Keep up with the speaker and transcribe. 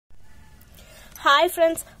Hi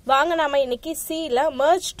friends, வாங்க நாம இன்னைக்கு C ல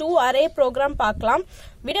merge to array program பார்க்கலாம்.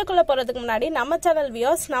 வீடியோக்குள்ள போறதுக்கு முன்னாடி நம்ம சேனல்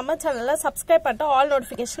வியூவர்ஸ் நம்ம சேனலை சப்ஸ்கிரைப் பண்ணிட்டு ஆல்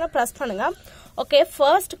நோட்டிஃபிகேஷனை பிரஸ் பண்ணுங்க. ஓகே,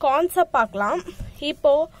 ஃபர்ஸ்ட் கான்செப்ட் பார்க்கலாம்.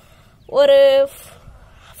 இப்போ ஒரு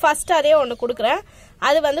ஃபர்ஸ்ட் அரே ஒன்னு கொடுக்கிறேன்.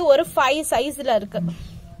 அது வந்து ஒரு 5 சைஸ்ல இருக்கு.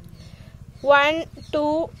 1 2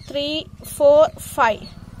 3 4 5.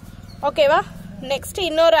 ஓகேவா? நெக்ஸ்ட்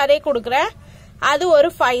இன்னொரு அரே கொடுக்கிறேன். அது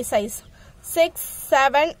ஒரு 5 சைஸ். 6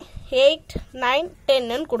 7 8 9 10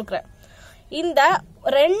 ன்னு கொடுக்கிறேன். இந்த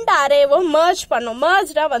ரெண்டு அரேவும் merge பண்ணும்.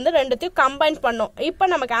 mergedா வந்து ரெண்டுத்தையும் combine பண்ணும். இப்போ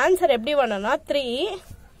நமக்கு ஆன்சர் எப்படி வரணும்னா 3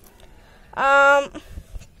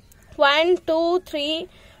 1 2 3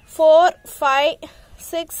 4 5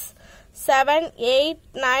 6 7 8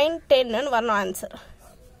 9 10 ன்னு வரணும் ஆன்சர்.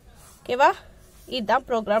 ஓகேவா? இதுதான்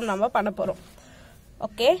ப்ரோக்ராம் நம்ம பண்ண போறோம்.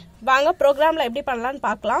 ஓகே, வாங்க ப்ரோக்ராம்ல எப்படி பண்ணலாம்னு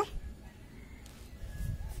பார்க்கலாம்.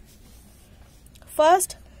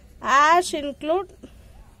 First, hash include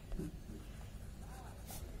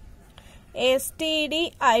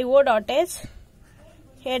stdio.h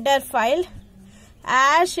header file.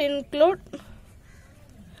 Hash include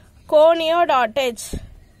conio.h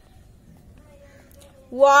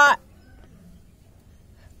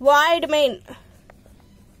void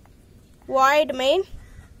main.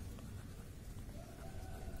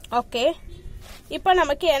 Okay, இப்போ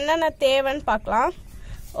நமக்கு என்னென்ன தேவைன்னு பார்க்கலாம்.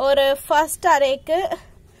 ஒரு ஃபர்ஸ்ட் அரேக்கு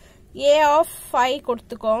a of 5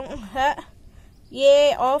 கொடுத்துக்கோங்க. a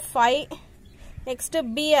of 5 next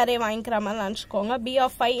b array வாங்கிக்கிற மாதிரி நினச்சிக்கோங்க. b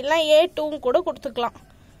of 5 இல்லை a2 கூட கொடுத்துக்கலாம்.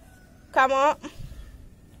 Comma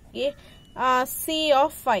c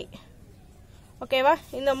of 5. ஓகேவா?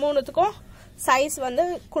 இந்த மூணுத்துக்கும் சைஸ் வந்து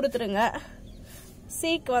கொடுத்துருங்க.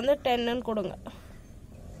 cக்கு வந்து 10ன்னு கொடுங்க.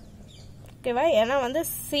 ஓகேவா? ஏன்னா வந்து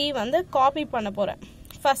c வந்து காப்பி பண்ண போகிறேன்.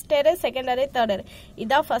 First array second array third array.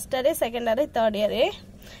 இதான் first array second array third array.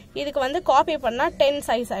 இதுக்கு வந்து காப்பி பண்ணா 10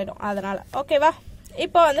 சைஸ் ஆயிடும். அதனால ஓகேவா?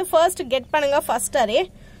 இப்போ வந்து ஃபர்ஸ்ட் கெட் பண்ணுங்க first array.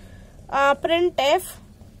 printf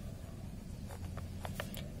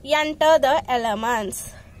enter the elements.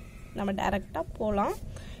 நம்ம டைரக்டா போலாம்.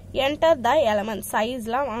 enter the elements.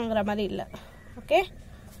 சைஸ்லாம் வாங்குற மாதிரி இல்ல. ஓகே,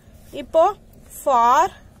 இப்போ for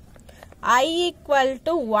I equal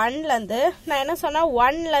to 1 ல இருந்து நான் என்ன சொன்னா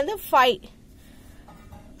 1 ல இருந்து 5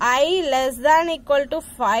 I less than equal to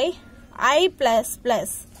 5 I plus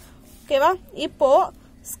plus. ஓகேவா? இப்போ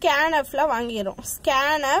scanf ல வாங்கிரும்.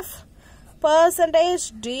 scanf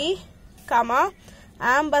 %d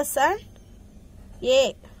ampersand a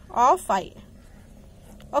of 5.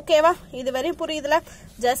 ஓகேவா? இது வரையும் புரியுதுல?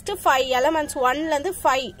 just 5 elements 1 ல இருந்து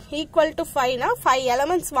 5 equal to 5 னா 5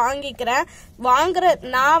 elements வாங்கிக்கிறேன். வாங்குற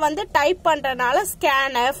நான் வந்து டைப் பண்றனால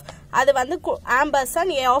scanf அது வந்து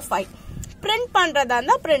ampersand a of 5. print பண்றதா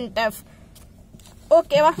இருந்தா printf.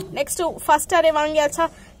 ஓகேவா? Next first array வாங்கியாச்சா?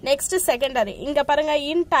 Next second array. இங்க பாருங்க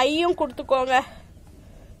int ஐயும் கொடுத்துக்கோங்க.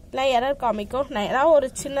 இல்ல எரர் காமிக்கும். நான் ஏதாவது ஒரு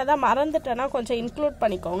சின்னதா மறந்துட்டேன்னா கொஞ்சம் இன்க்ளூட்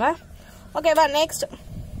பண்ணிக்கோங்க. ஓகேவா? Next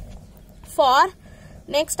for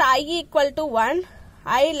next I equal to 1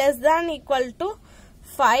 I less than equal to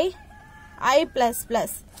 5 I plus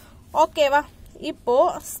plus. ஓகேவா? இப்போ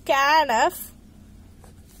scanf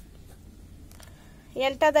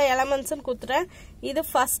enter the elements கொடுத்துறேன். இது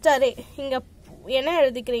ஃபர்ஸ்ட் அரே. இங்க என்ன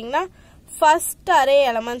எழுதிக்கிறீங்கன்னா ஃபர்ஸ்ட் அரே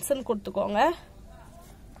எலிமெண்ட்ஸ் கொடுத்துக்கோங்க.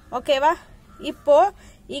 ஓகேவா? இப்போ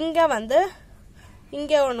இங்க வந்து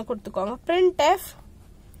இங்க ஒன்னு கொடுத்துக்கோங்க. printf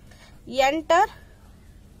enter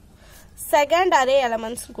second array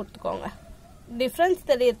elements கொடுத்துக்கோங்க. டிஃபரன்ஸ்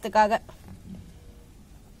தெரியறதுக்காக.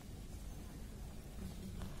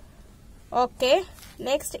 ஓகே,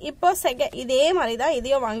 நெக்ஸ்ட் இப்போ இதே மாதிரி தான்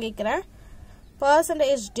இதையும் வாங்கிக்கிறேன்.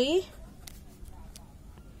 %d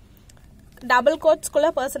டபுள் கோட்ஸ்குள்ள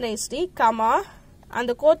 %d கமா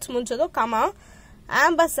அந்த கோட்ஸ் முடிஞ்சதும் கமா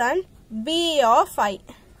ampersand b of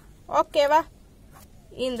 5. ஓகேவா?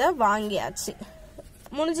 இந்த வாங்கியாச்சு.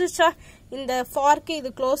 முடிஞ்சிச்சா? இந்த ஃபார்க்கு இது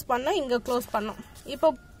க்ளோஸ் பண்ண இங்க க்ளோஸ் பண்ணோம். இப்போ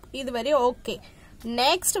இது வரையும் ஓகே.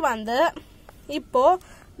 நெக்ஸ்ட் வந்து இப்போ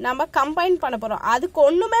நம்ம கம்பைன் பண்ண போறோம். அதுக்கு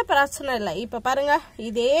ஒண்ணுமே பிரச்சனை இல்லை. இப்ப பாருங்க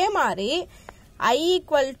இதே மாதிரி I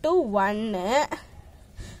equal to 1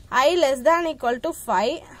 I less than equal to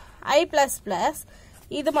 5 I plus plus.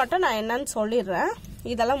 இது மட்டும் நான் என்னன்னு சொல்லிடுறேன்.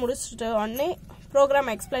 இதெல்லாம் முடிச்சுட்டு உடனே ப்ரோக்ராம்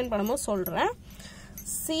எக்ஸ்பிளைன் பண்ணும்போது சொல்றேன்.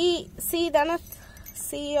 C தானே C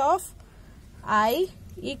of I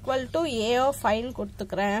equal to A of 5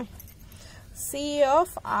 கொடுத்துக்கிறேன். C of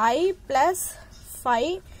I plus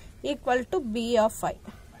 5 equal to B of 5.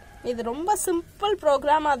 இது ரொம்ப சிம்பிள்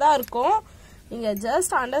ப்ரோக்ராமா தான் இருக்கும். நீங்க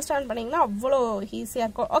ஜஸ்ட் அண்டர்ஸ்டாண்ட் பண்ணீங்கன்னா அவ்வளோ ஈஸியா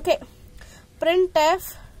இருக்கும். Okay, printf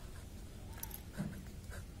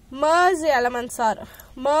merge elements are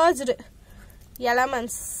merged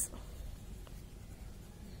elements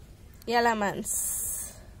elements.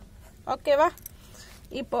 ஓகேவா?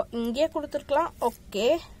 இப்போ இங்கே கொடுத்துருக்கலாம். Okay.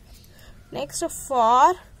 Next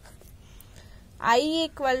for I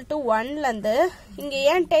equal to 1லந்து இங்க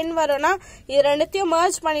ஏன் 10 வரும்னா இது ரெண்டுத்தையும்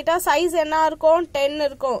merge பண்ணிட்டா சைஸ் என்ன இருக்கும்? 10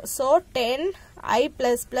 இருக்கும். So 10 I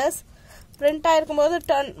plus plus print ஆயிருக்கும்போது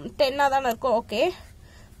 10 தானே இருக்கும். Okay.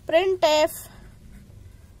 printf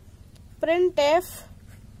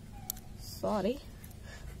sorry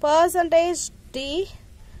percentage d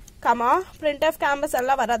comma printf campus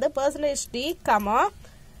எல்லாம் வராது. percentage d comma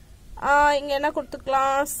இங்க என்ன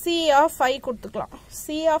கொடுத்துக்கலாம்? c of i கொடுத்துக்கலாம். c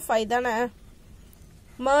of i தானே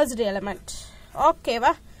merged element.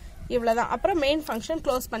 ஓகேவா? இவ்வளவுதான். அப்புறம் மெயின் ஃபங்க்ஷன்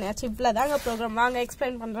க்ளோஸ் பண்ணியாச்சு. இவ்வளவுதாங்க ப்ரோக்ராம். வாங்க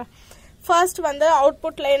எக்ஸ்பிளைன் பண்றேன். ஃபர்ஸ்ட் வந்து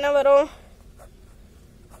அவுட்புட்ல என்ன வரும்?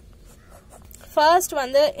 ஃபர்ஸ்ட்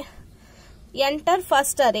வந்து என்டர்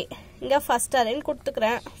ஃபர்ஸ்ட் அரே. இங்க ஃபர்ஸ்ட் அரேன்னு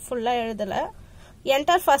கொடுத்துக்கிறேன். ஃபுல்லா எழுதல.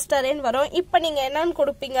 என்டர் ஃபர்ஸ்ட் அரேன்னு வரும். இப்போ நீங்க என்னன்னு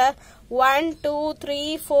கொடுப்பீங்க? 1 2 3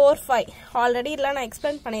 4 5 ஆல்ரெடி இல்ல நான்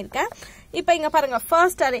எக்ஸ்பிளைன் பண்ணிருக்கேன். இப்போ இங்க பாருங்க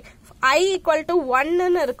first array I equal to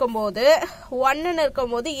 1ன்னு இருக்கும்போது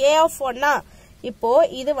a of 1 இப்போ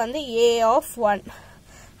இது வந்து a of 1.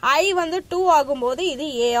 I வந்து 2 ஆகும்போது இது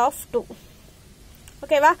a of 2.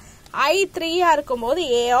 ஓகேவா? I 3 இருக்கும்போது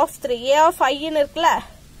a of 3. a of I ன்னு இருக்குல்ல.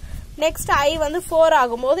 நெக்ஸ்ட் I வந்து 4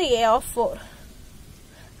 ஆகும்போது a of 4.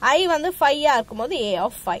 I வந்து 5 இருக்கும்போது a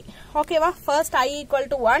of 5. ஓகேவா? First I equal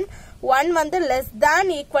to 1. 1 வந்து less than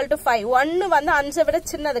equal to 5. 1 வந்து 5 விட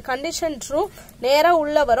சின்னது. Condition true. நேரா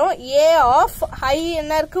உள்ள வரும். a of I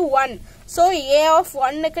என்ன இருக்கு? 1. சோ a of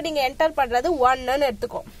 1க்கு நீங்க என்டர் பண்றது 1ன்னு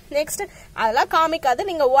எடுத்துக்கோ. நெக்ஸ்ட் அதெல்லாம் காமிக்காது.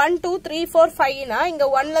 நீங்க 1 2 3 4 5னா இங்க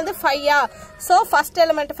 1ல இருந்து 5 சோ ஃபர்ஸ்ட்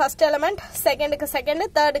எலிமெண்ட், செகண்டுக்கு செகண்ட்,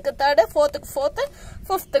 தேர்டுக்கு தேர்ட், ஃபோர்த்துக்கு ஃபோர்த்,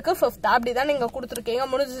 ஃபிஃப்த்துக்கு ஃபிஃப்த். அப்படிதான் நீங்க கொடுத்துருக்கீங்க.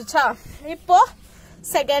 முடிஞ்சிச்சா? இப்போ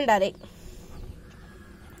செகண்ட் அரே.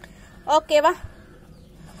 ஓகேவா?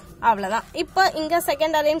 அவ்வளவுதான். இப்போ இங்க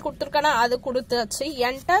செகண்ட் அரேன்னு கொடுத்துருக்கனா அது கொடுத்தாச்சு.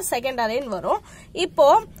 என்டர் செகண்ட் அரேன்னு வரும். இப்போ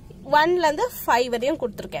 1ல இருந்து 5 வரையும்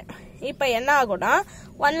கொடுத்துருக்கேன். இப்போ என்ன ஆகும்னா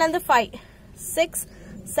 1ல இருந்து 5 6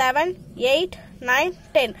 7 8 9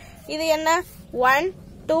 10. இது என்ன? 1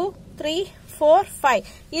 2 3 4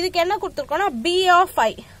 5. இதுக்கு என்ன கொடுத்துருக்கோம்னா b of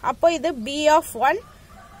I. அப்போ இது b of 1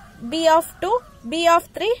 b of 2 b of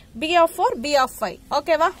 3 b of 4 b of 5.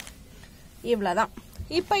 ஓகேவா? இவ்வளவுதான்.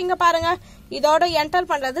 இப்போ இங்க பாருங்க இதோட என்டர்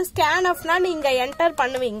பண்றது scanfனா நீங்க என்டர்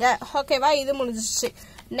பண்ணுவீங்க. ஓகேவா? இது முடிஞ்சிச்சு.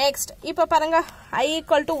 நெக்ஸ்ட் இப்போ பாருங்க I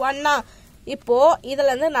equal to 1 இப்போ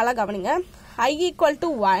இதுல இருந்து நல்லா கவனிங்க. I equal to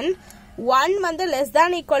 1 வந்து less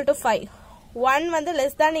than equal to 5. 1 வந்து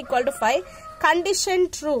less than equal to 5. Condition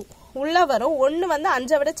true. உள்ள வரும். 1 வந்து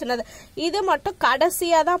 5 விட சின்னது. இது மட்டும்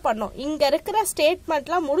கடைசியா தான் பண்ணும். இங்க இருக்கிற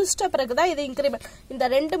ஸ்டேட்மெண்ட்லாம் முடிச்சிட்ட பிறகுதான் இது இன்கிரிமெண்ட். இந்த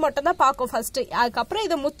ரெண்டு மட்டும் தான் பார்க்கும் ஃபர்ஸ்ட். அதுக்கப்புறம்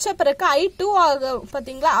இது முச்ச பிறகு I2 ஆகும்.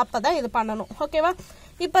 பாத்தீங்களா? அப்பதான் இது பண்ணணும். ஓகேவா?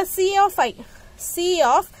 இப்ப c of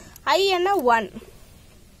I என்ன? 1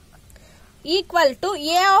 equal to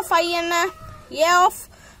a of I என்ன? a of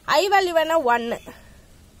I வேல்யூ என்ன? 1.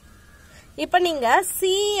 இப்ப நீங்க c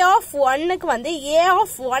of 1க்கு வந்து a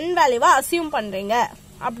of 1 வேல்யூவா அசியூம் பண்றீங்க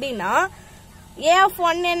அப்படின்னா a of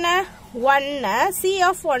 1 என்ன? 1 c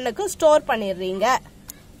of 1க்கு ஸ்டோர் பண்ணிடுறீங்க.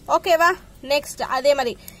 ஓகேவா? நெக்ஸ்ட் அதே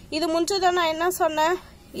மாதிரி இது முடிஞ்சதை நான் என்ன சொன்னேன்?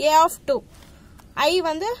 a of 2 I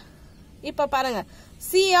வந்து இப்ப பாருங்க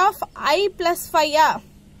c of I plus 5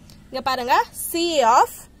 இங்க பாருங்க c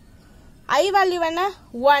of I வேல்யூ என்ன?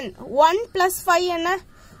 1 plus 5 என்ன?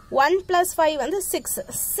 1 plus 5 வந்து 6.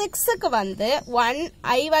 6க்கு வந்து 1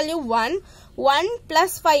 I வேல்யூ 1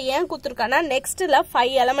 plus 5 ஏன் கொடுத்துருக்கானா நெக்ஸ்ட்ல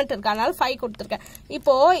 5 எலிமெண்ட் இருக்கனால 5 கொடுத்துருக்கேன்.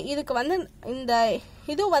 இப்போ இதுக்கு வந்து இந்த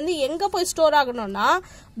இது வந்து எங்க போய் ஸ்டோர் ஆகணும்னா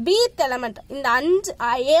bth எலிமெண்ட். இந்த 5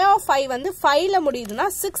 a of 5 வந்து 5ல முடியுதுன்னா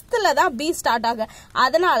 6ல தான் b ஸ்டார்ட் ஆகும்.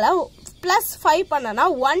 அதனால பிளஸ் 5 பண்ணனா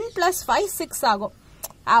 1 plus 5 6 ஆகும்.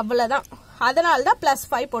 அவ்வளவுதான். அதனால தான் பிளஸ்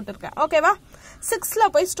 5 போட்டிருக்கேன். ஓகேவா? 6ல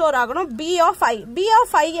போய் ஸ்டோர் ஆகணும். b of I. b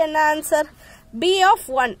of I என்ன answer? b of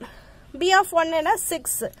 1. b of 1 என்ன?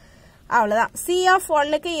 6. அவ்வளவுதான். c of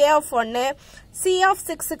 1க்கு a of 1, c of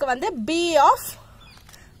 6க்கு வந்து b of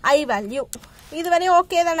I வேல்யூ. இதுவரை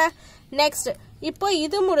ஓகே தானே? நெக்ஸ்ட் இப்போ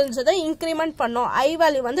இது முடிஞ்சதை இன்கிரிமெண்ட் பண்ணோம். I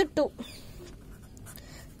வேல்யூ வந்து 2.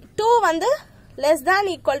 2 வந்து less than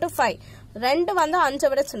equal to 5. 2 வந்து 5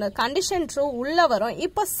 விட சின்னது. Condition true. உள்ள வரும்.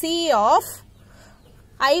 இப்போ c of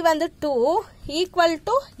I வந்து 2 equal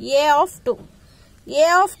to a of 2. a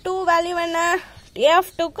of 2 value என்ன? a of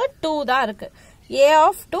 2க்கு 2 தான் இருக்கு. a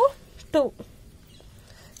of 2 2.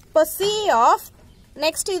 இப்போ c of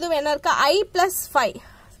next இது என்ன இருக்கு? I plus 5.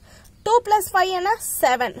 2 plus 5 என்ன?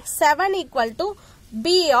 7. 7 equal to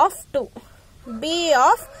b of 2. b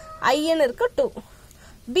of I ன்னு இருக்கு 2.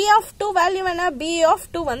 b of 2 வேல்யூ என்ன? b of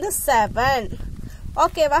 2 வந்து 7.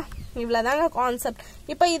 ஓகேவா? இவ்வளவுதாங்க கான்செப்ட்.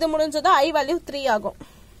 இப்போ இது முடிஞ்சதும் I வேல்யூ 3 ஆகும்.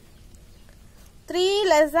 3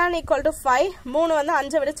 less than equal to 5. 3 வந்து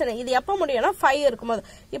 5 விட சின்ன. இது எப்போ முடியும்னா 5 இருக்கும்போது.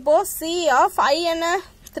 இப்போ C of I என்ன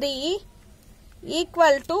 3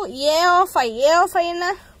 equal to A of I. A of I என்ன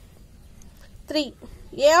 3.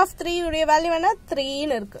 A of 3 உடைய வேல்யூ என்ன 3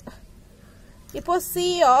 ன்னு இருக்கு. இப்போ C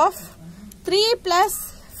of 3 plus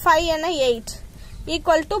 5 என்ன 8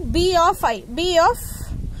 equal to B of I. B of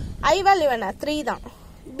I value என்ன 3 தான்.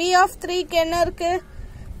 B of 3 க்கு என்ன இருக்கு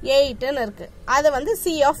 8 ன்னு இருக்கு. அது வந்து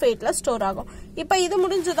C of 8 ல ஸ்டோர் ஆகும். இப்போ இது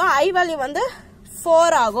முடிஞ்சதும் I வேல்யூ வந்து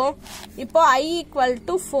 4 ஆகும். இப்போ I equal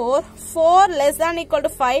to 4. 4 less than equal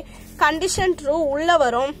to 5. Condition true உள்ள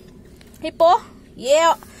வரும். இப்போ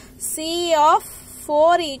C of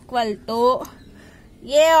 4 equal to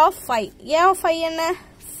A of 5. A of 5 என்ன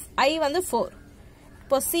I வந்து 4.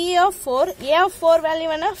 இப்போ C of 4. A of 4 value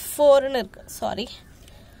என்ன 4 ன்னு இருக்கு. சாரி.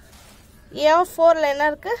 A of 4 ல என்ன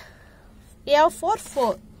இருக்கு A of 4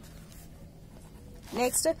 4.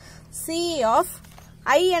 Next C of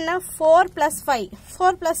I என்ன 4 plus 5.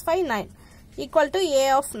 4 plus 5 9 equal to A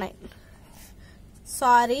of 9.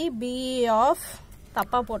 Sorry, B of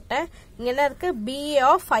தப்பா போட்டேன். இங்க என்ன இருக்கு B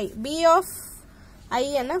of I. B of I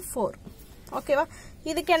என்ன 4. ஓகேவா?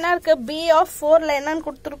 இதுக்கு என்ன இருக்கு B of 4 ல என்னன்னு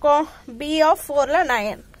கொடுத்திருக்கோம் B of 4 ல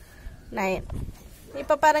 9.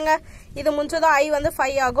 இப்ப பாருங்க இது முடிஞ்சதும் I வந்து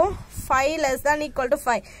 5 ஆகும். 5 less than equal to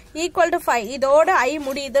 5. Equal to 5. இதோட I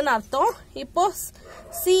முடியுதுன்னு அர்த்தம். இப்போ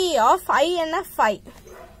C of I என்ன 5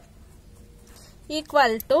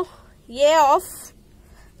 equal to A of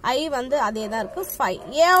I வந்து அதே தான் இருக்கு 5.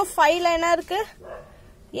 A of 5 ல என்ன இருக்கு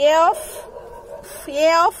A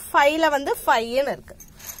of 5 ல வந்து 5 ன்னு இருக்கு.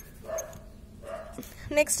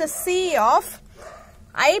 Next C of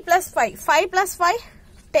I plus 5. 5 plus 5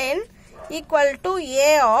 10 equal to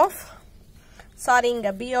A of sorry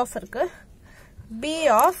இங்க B of இருக்கு. B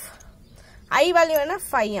of I value என்ன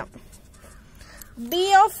 5. B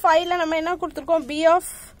of 5 ல நம்ம என்ன கொடுத்திருக்கோம் B of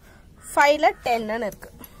 5 ல 10 ன்னு இருக்கு.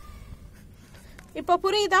 இப்போ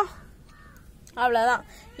புரியுதா? அவ்வளவுதான்.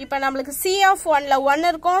 இப்போ நமக்கு C of 1 ல 1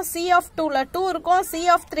 இருக்கும், C of 2 ல 2 இருக்கும், C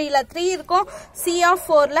of 3 ல 3 இருக்கும், C of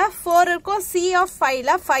 4 ல 4 இருக்கும், C of 5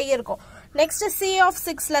 ல 5 இருக்கும். Next C of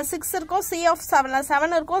 6 ல 6 இருக்கும், C of 7 ல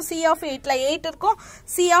 7 இருக்கும், C of 8 ல 8 இருக்கும்,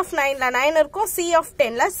 C of 9 ல 9 இருக்கும், C of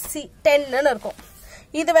 10 ல 10 ன்னு இருக்கும்.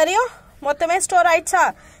 இது வரையும் மொத்தமே ஸ்டோர் ஆயிடுச்சா?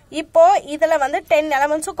 இப்போ இதுல வந்து 10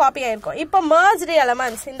 எலிமெண்ட்ஸும் காப்பி ஆயிருக்கும். இப்போ merged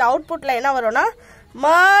elements இந்த அவுட்புட்ல என்ன வரும்னா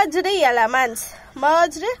merged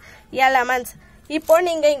elements. இப்போ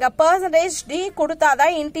நீங்க இங்க %d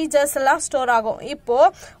கொடுத்தாதான் இன்டிஜர்ஸ் எல்லாம் ஸ்டோர் ஆகும். இப்போ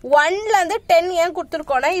 1 ல இருந்து 10 ஏன்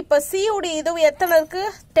கொடுத்திருக்கோம்னா இப்போ C உடைய இது எத்தனை இருக்கு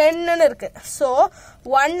 10 ன்னு இருக்கு. சோ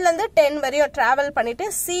 1 ல இருந்து 10 வரையும் டிராவல் பண்ணிட்டு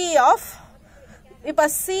C of இப்போ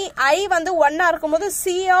I வந்து 1 இருக்கும்போது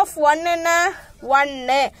C of 1 என்ன 1.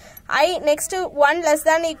 I next 1 less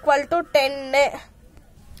than equal to 10.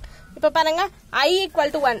 இப்போ பாருங்க I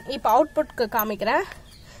equal to 1. இப்போ அவுட்புட்க்கு காமிக்கிறேன்.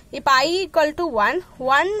 இப்போ I equal to 1.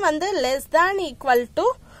 1 வந்து less than equal to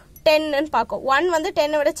 10 ன்னு பாக்கும். 1 வந்து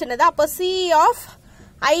 10 விட சின்னது. அப்போ C of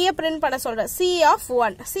I பிரிண்ட் பண்ண சொல்றேன். C of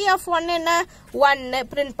 1. C of 1 என்ன 1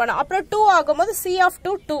 பிரிண்ட் பண்ண. அப்புறம் 2 ஆகும்போது C of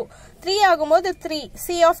 2 2. 3 ஆகும்போது 3.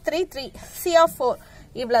 C of 3 3. C of 4.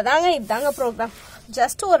 இவ்வளவுதாங்க இதுதாங்க ப்ரோக்ராம்.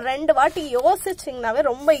 ஜஸ்ட் ஒரு 2 வாட்டி யோசிச்சிங்கனாவே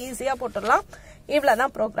ரொம்ப ஈஸியா போட்டுடலாம்.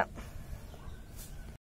 இவ்வளவுதான் ப்ரோக்ராம்.